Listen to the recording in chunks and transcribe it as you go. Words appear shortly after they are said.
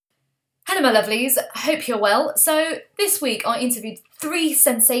Hello, my lovelies. I hope you're well. So, this week I interviewed 3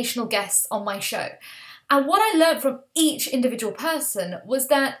 sensational guests on my show. And what I learned from each individual person was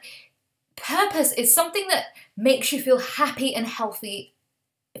that purpose is something that makes you feel happy and healthy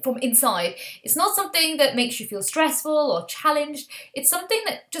from inside. It's not something that makes you feel stressful or challenged. It's something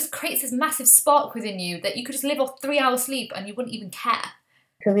that just creates this massive spark within you that you could just live off 3 hours sleep and you wouldn't even care.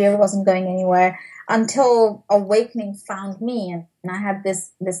 Career wasn't going anywhere until awakening found me, and I had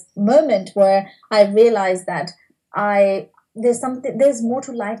this moment where I realized that there's more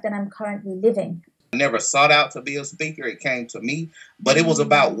to life than I'm currently living. I never sought out to be a speaker. It came to me, but it was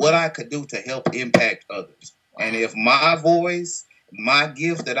about what I could do to help impact others. And if my voice, my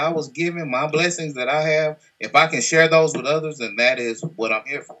gifts that I was given, my blessings that I have, if I can share those with others, then that is what I'm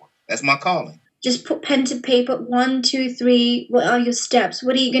here for. That's my calling. Just put pen to paper, 1, 2, 3, what are your steps?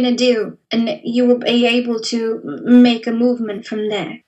 What are you going to do? And you will be able to make a movement from there.